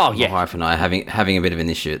my wife and I are having a bit of an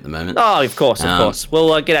issue at the moment. Oh, of course.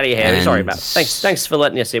 We'll get out of your hair. Sorry about it. Thanks for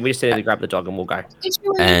letting us in. We just needed to grab the dog and we'll go.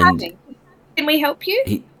 Can we help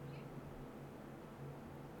you?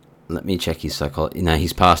 Let me check his psychology. No,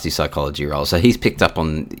 he's passed his psychology roll, so he's picked up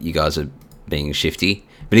on you guys are being shifty,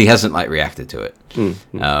 but he hasn't like reacted to it.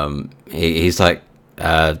 He's like,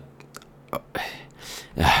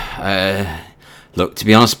 look, to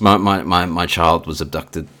be honest, my child was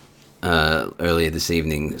abducted earlier this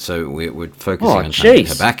evening, so we're focusing on taking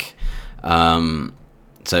her back.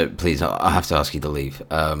 So please, I'll have to ask you to leave.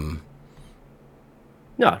 No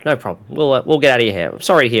problem. We'll get out of your hair. I'm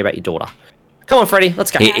sorry to hear about your daughter. Come on, Freddie,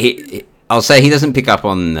 let's go. I'll say he doesn't pick up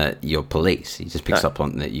on that you're police. He just picks up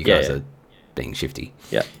on that you guys are being shifty.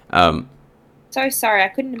 Yeah. So sorry, I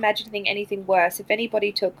couldn't imagine anything worse. If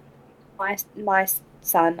anybody took my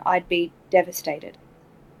son, I'd be devastated.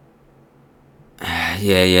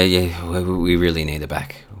 Yeah. We really need her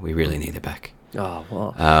back. Oh,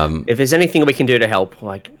 well. If there's anything we can do to help,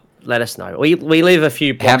 like, let us know. We leave a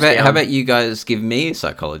few blocks down. How about you guys give me a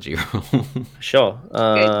psychology roll? Sure.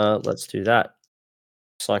 Let's do that.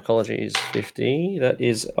 Psychology is 50. That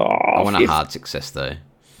is... I want a hard success, though.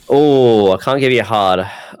 Oh, I can't give you a hard.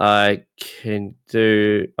 I can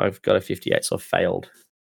do... I've got a 58, so I've failed.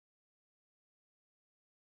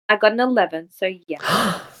 I got an 11, so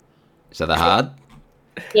yeah. Is that a hard?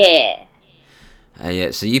 Yeah.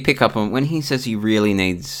 Yeah, so you pick up on... When he says he really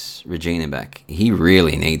needs Regina back, he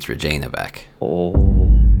really needs Regina back. Oh.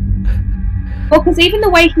 Well, because even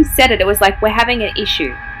the way he said it, it was like, we're having an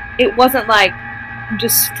issue. It wasn't like...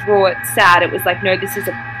 distraught, sad. It was like, no, this is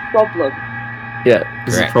a problem. Yeah,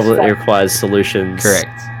 this is a problem that requires solutions.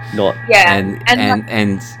 Correct. Not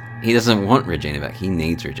and he doesn't want Regina back. He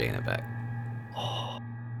needs Regina back.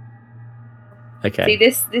 Okay. See,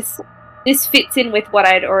 this fits in with what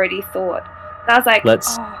I'd already thought. And I was like,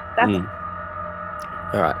 Let's- that's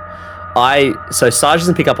All right. So Sarge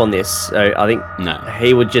doesn't pick up on this. So I think No.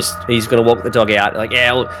 he's going to walk the dog out. Like,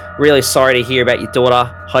 yeah, look, really sorry to hear about your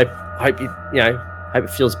daughter. Hope it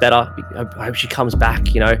feels better. I hope she comes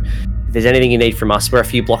back. You know, if there's anything you need from us, we're a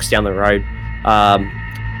few blocks down the road.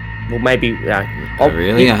 Well, maybe.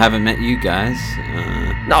 Really? I haven't met you guys.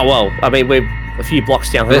 No, well, I mean, we're a few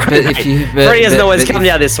blocks down the road. But Freddie doesn't always come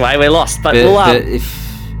down this way. We're lost, but we'll.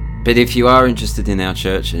 But if you are interested in our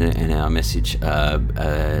church and our message, we're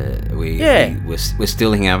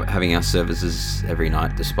still having our services every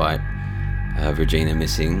night despite Regina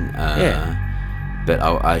missing. But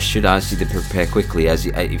I should ask you to prepare quickly, as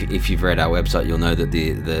if you've read our website, you'll know that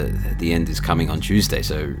the end is coming on Tuesday.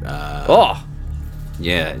 So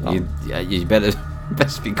you better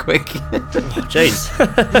best be quick. Jeez.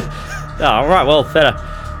 All right, well, better.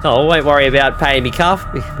 Oh, I won't worry about paying me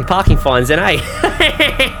parking fines then, eh?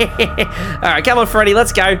 All right, come on, Freddie,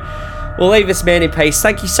 let's go. We'll leave this man in peace.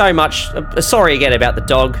 Thank you so much. Sorry again about the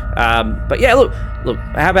dog. But yeah, look.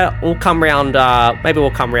 How about we'll come round? Maybe we'll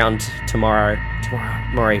come round tomorrow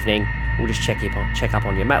evening. We'll just check up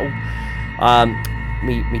on your metal.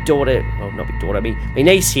 Me daughter, well, not me daughter, me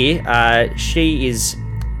niece here. She is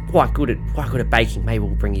quite good at baking. Maybe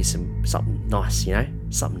we'll bring you something nice. You know,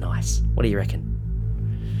 something nice. What do you reckon?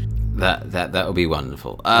 That will be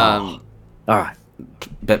wonderful. All right.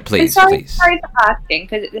 But please. Sorry for asking,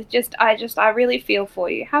 because it's just I really feel for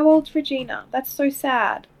you. How old's Regina? That's so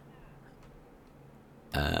sad.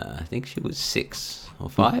 I think she was 6 or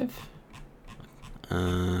 5.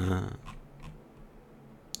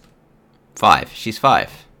 5. She's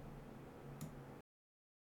 5.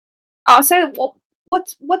 Oh, so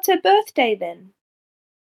what's her birthday then?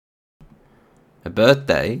 Her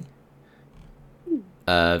birthday,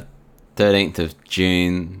 13th of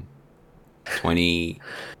June,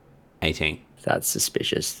 2018. That's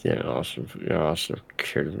suspicious. Ask her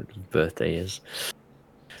birthday is.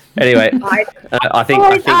 Anyway, I think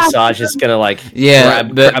Sarge is gonna but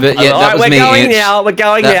that was me. We're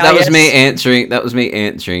going now. That was me answering. That was me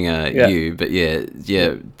answering you. But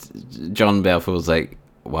yeah. John Balfour was like,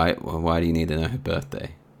 why do you need to know her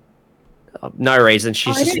birthday? No reason.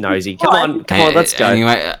 She's just nosy. Come on, let's go.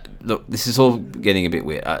 Anyway, look, this is all getting a bit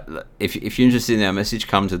weird. If you're interested in our message,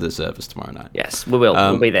 come to the service tomorrow night. Yes, we will.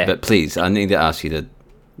 We'll be there. But please, I need to ask you to.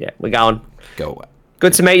 Yeah, we're going. Go away.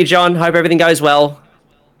 Good to meet you, John. Hope everything goes well.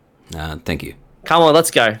 Thank you. Come on,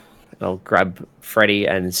 let's go. I'll grab Freddie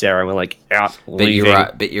and Sarah and we're like out. But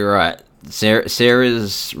you're right.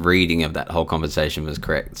 Sarah's reading of that whole conversation was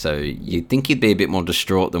correct. So you'd think he'd be a bit more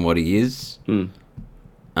distraught than what he is.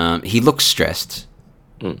 He looks stressed,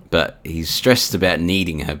 but he's stressed about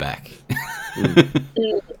needing her back.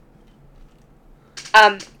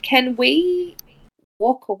 Can we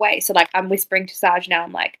walk away? So, like, I'm whispering to Sarge now.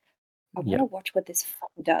 I'm like, I want to watch what this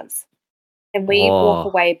fucker does. Can we walk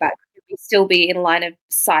away, but can we still be in line of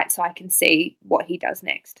sight so I can see what he does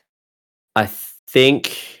next? I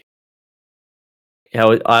think.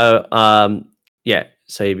 So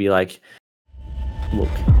you'd be like, look,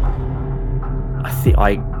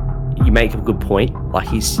 you make a good point. Like,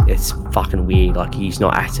 it's fucking weird. Like, he's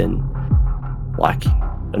not acting like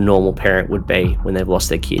a normal parent would be when they've lost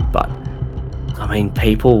their kid. But I mean,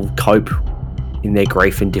 people cope in their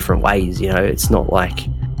grief in different ways. You know, it's not like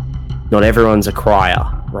not everyone's a crier,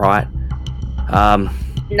 right?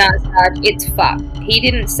 No, Sarge, it's fucked. He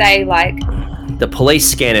didn't say like the police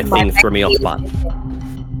scanner thing threw me off, but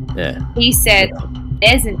yeah. He said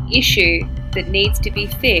there's an issue that needs to be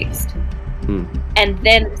fixed. And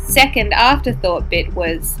then the second afterthought bit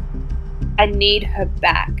was, I need her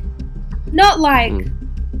back. Not like,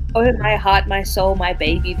 oh, my heart, my soul, my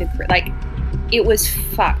baby. Like, it was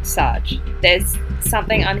fucked, Sarge. There's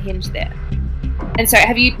something unhinged there. And so,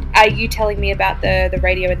 are you telling me about the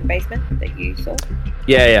radio in the basement that you saw?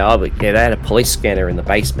 Yeah. They had a police scanner in the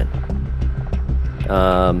basement.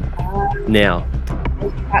 Now.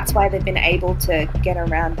 That's why they've been able to get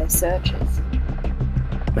around their searches.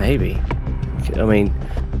 Maybe. I mean,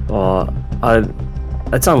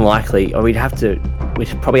 it's unlikely. Or we'd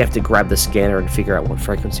probably have to grab the scanner and figure out what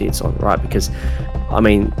frequency it's on, right? Because, I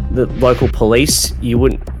mean, the local police, you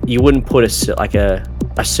wouldn't put a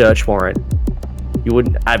search warrant. You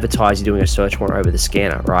wouldn't advertise you're doing a search warrant over the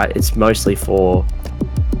scanner, right? It's mostly for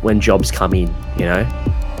when jobs come in, you know.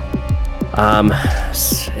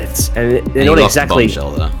 They're not exactly.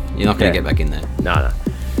 Bombshell, though. You're not going to get back in there. No.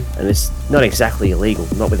 And it's not exactly illegal,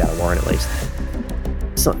 not without a warrant at least.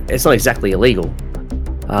 It's not exactly illegal.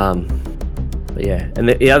 But yeah, and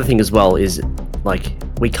the other thing as well is Like,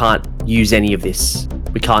 we can't use any of this.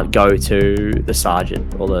 We can't go to the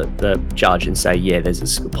sergeant or the judge and say, yeah,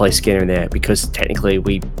 there's a police scanner in there, because technically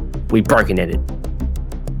we broke and entered.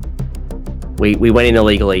 We went in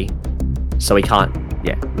illegally, so we can't.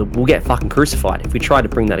 Yeah, we'll get fucking crucified if we try to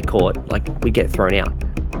bring that to court. Like, we get thrown out.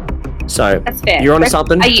 So That's fair. you're onto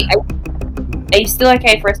something. Are you still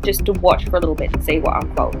okay for us just to watch for a little bit and see what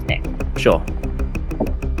unfolds next? Sure.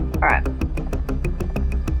 All right.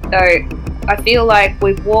 So I feel like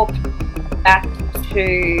we've walked back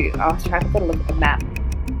to. I was trying to look at the map.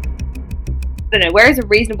 I don't know. Where is a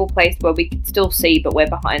reasonable place where we can still see, but we're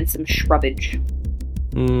behind some shrubbage?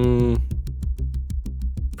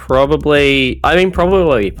 Probably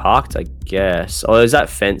where we parked, I guess. Or is that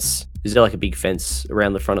fence? Is there like a big fence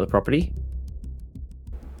around the front of the property?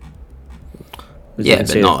 Yeah,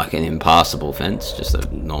 but not like an impassable fence, just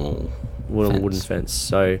a normal wooden fence.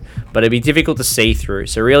 So, but it'd be difficult to see through.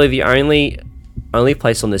 So really, the only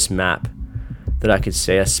place on this map that I could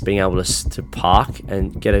see us being able to park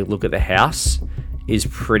and get a look at the house is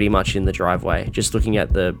pretty much in the driveway. Just looking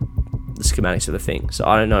at the schematics of the thing. So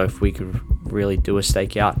I don't know if we could really do a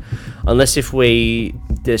stakeout, unless if we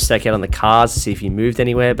did a stakeout on the cars to see if you moved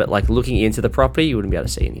anywhere. But like looking into the property, you wouldn't be able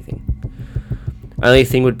to see anything. Only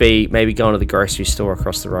thing would be maybe going to the grocery store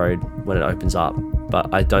across the road when it opens up.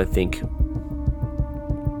 But I don't think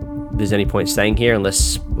there's any point staying here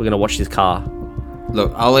unless we're going to watch this car.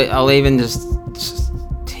 Look, I'll even just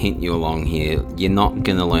hint you along here. You're not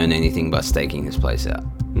going to learn anything by staking this place out.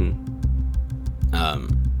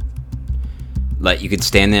 Like, you could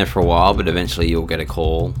stand there for a while, but eventually you'll get a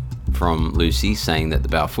call from Lucy saying that the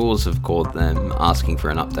Balfours have called them asking for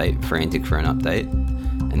an update, frantic for an update.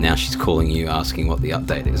 And now she's calling you asking what the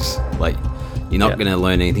update is. Like, you're not going to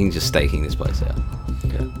learn anything just staking this place out.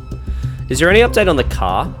 Yeah. Is there any update on the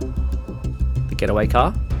car? The getaway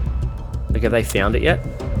car? Like, have they found it yet?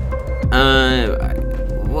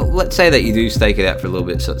 Well, let's say that you do stake it out for a little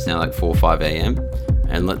bit, so it's now like 4 or 5 a.m.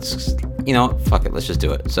 And let's, you know what, fuck it, let's just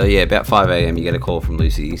do it. So yeah, about 5 a.m. you get a call from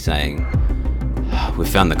Lucy saying, we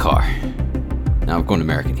found the car. Now, I've gone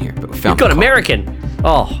American here, but we found the car. You've got American?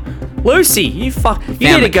 Oh, Lucy, you need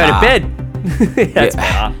to go to bed. That's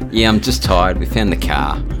better. Yeah, I'm just tired. We found the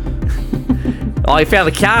car. Oh, you found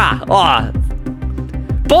the car. Oh,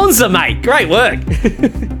 Bonza, mate. Great work.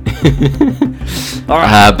 All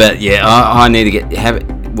right. But yeah, I need to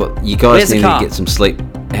you guys need to get some sleep.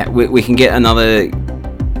 We can get another.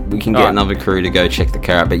 We can get another crew to go check the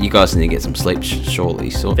car out, but you guys need to get some sleep shortly.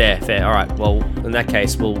 So fair. All right. Well, in that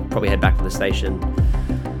case, we'll probably head back to the station.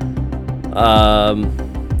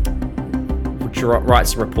 Write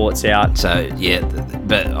some reports out. So yeah,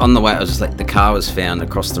 but on the way, I was just like, the car was found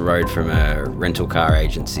across the road from a rental car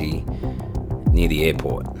agency near the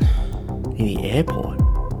airport. Near the airport?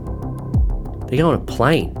 They go on a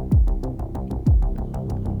plane.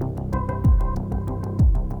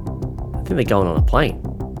 I think they're going on a plane.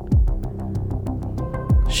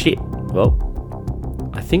 Shit. Well,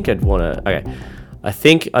 I think I'd want to. Okay, I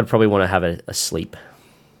think I'd probably want to have a sleep.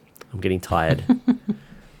 I'm getting tired.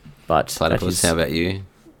 But Platypus, how about you?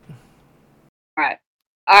 Right.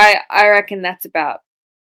 I reckon that's about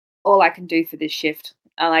all I can do for this shift.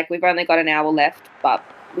 We've only got an hour left, but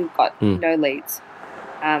we've got no leads.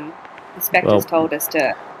 Inspectors told us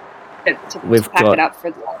to pack it up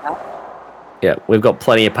for the hour. Yeah, we've got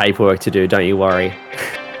plenty of paperwork to do, don't you worry.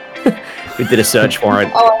 We did a search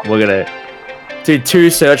warrant. We're going to do 2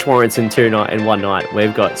 search warrants in one night.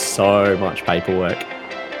 We've got so much paperwork.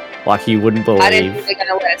 Like you wouldn't believe. I didn't think they're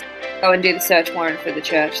going to let us go and do the search warrant for the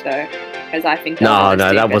church, though, because I think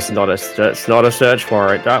that was not a search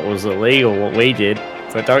warrant. That was illegal what we did.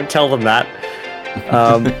 So don't tell them that.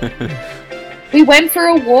 We went for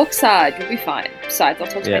a walk, Sarge. You'll be fine. Besides, I'll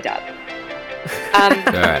talk to my dad. All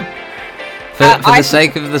right. For the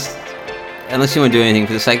sake of this, unless you want to do anything,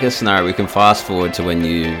 for the sake of the scenario, we can fast forward to when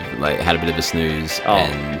you had a bit of a snooze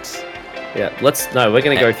and. Yeah, we're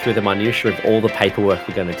going to go through the minutiae of all the paperwork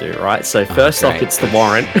we're going to do, right? So first off, it's the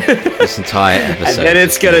warrant. This entire episode. And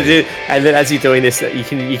then and then as you're doing this,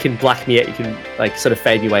 you can black me out, you can sort of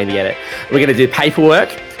fade me away in the edit. We're going to do paperwork.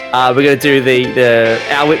 We're going to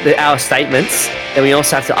do our statements. Then we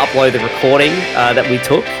also have to upload the recording that we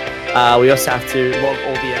took. We also have to log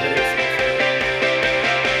all the evidence.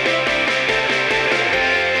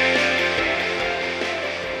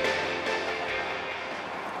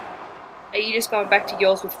 Are you just going back to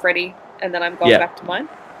yours with Freddie, and then I'm going back to mine?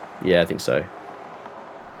 Yeah, I think so.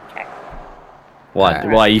 Okay. Why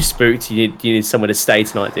are you spooked? You need somewhere to stay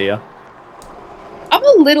tonight, do you? I'm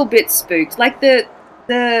a little bit spooked. Like there's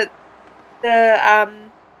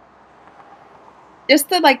Just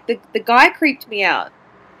the guy creeped me out.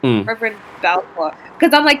 Reverend Balfour.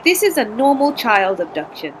 Because I'm like, this is a normal child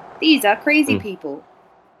abduction. These are crazy people.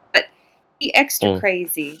 But he extra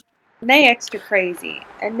crazy. And they extra crazy.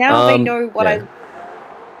 And now they know what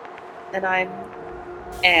and I'm...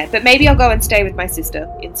 But maybe I'll go and stay with my sister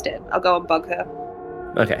instead. I'll go and bug her.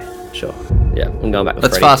 Okay, sure. Yeah, I'm going back with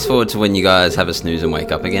Let's Freddy. fast forward to when you guys have a snooze and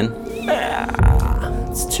wake up again.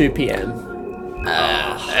 It's 2 p.m.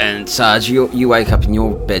 And Sarge, you wake up and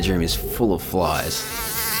your bedroom is full of flies.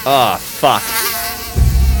 Oh, fuck.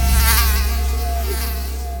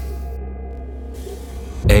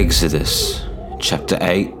 Exodus, chapter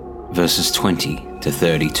 8, verses 20 to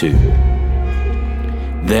 32.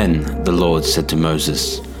 Then the Lord said to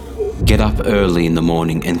Moses, "Get up early in the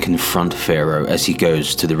morning and confront Pharaoh as he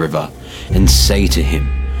goes to the river, and say to him,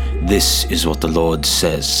 'This is what the Lord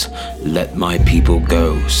says, let my people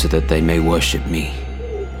go so that they may worship me.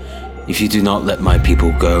 If you do not let my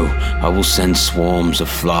people go, I will send swarms of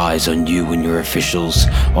flies on you and your officials,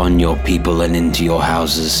 on your people and into your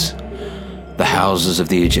houses. The houses of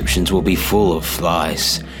the Egyptians will be full of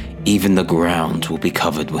flies, even the ground will be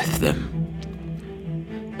covered with them.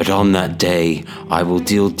 But on that day, I will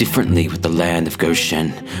deal differently with the land of Goshen,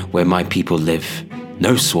 where my people live.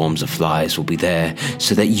 No swarms of flies will be there,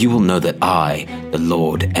 so that you will know that I, the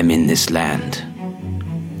Lord, am in this land.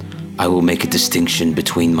 I will make a distinction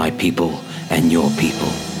between my people and your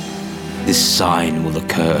people. This sign will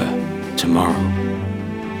occur tomorrow."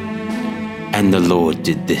 And the Lord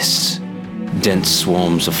did this. Dense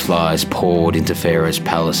swarms of flies poured into Pharaoh's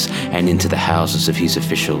palace and into the houses of his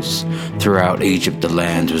officials. Throughout Egypt the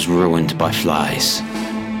land was ruined by flies.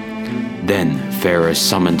 Then Pharaoh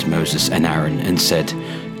summoned Moses and Aaron and said,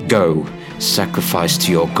 "Go, sacrifice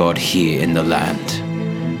to your God here in the land."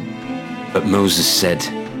 But Moses said,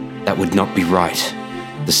 "That would not be right.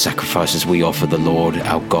 The sacrifices we offer the Lord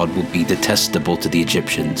our God will be detestable to the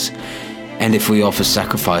Egyptians. And if we offer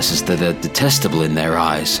sacrifices that are detestable in their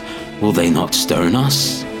eyes, will they not stone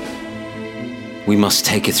us? We must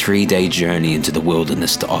take a 3-day journey into the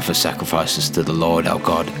wilderness to offer sacrifices to the Lord our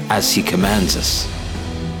God, as he commands us."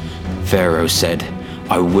 Pharaoh said,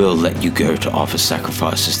 "I will let you go to offer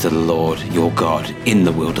sacrifices to the Lord your God in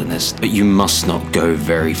the wilderness, but you must not go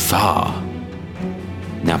very far.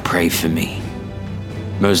 Now pray for me."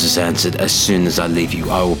 Moses answered, "As soon as I leave you,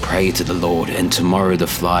 I will pray to the Lord, and tomorrow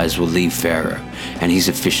the flies will leave Pharaoh and his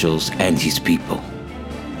officials and his people.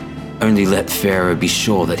 Only let Pharaoh be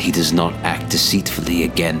sure that he does not act deceitfully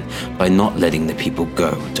again by not letting the people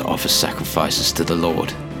go to offer sacrifices to the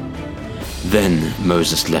Lord." Then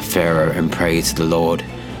Moses left Pharaoh and prayed to the Lord,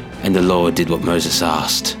 and the Lord did what Moses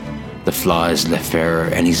asked. The flies left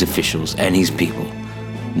Pharaoh and his officials and his people.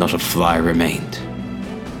 Not a fly remained.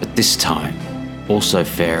 But this time, also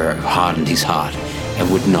Pharaoh hardened his heart and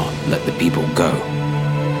would not let the people go.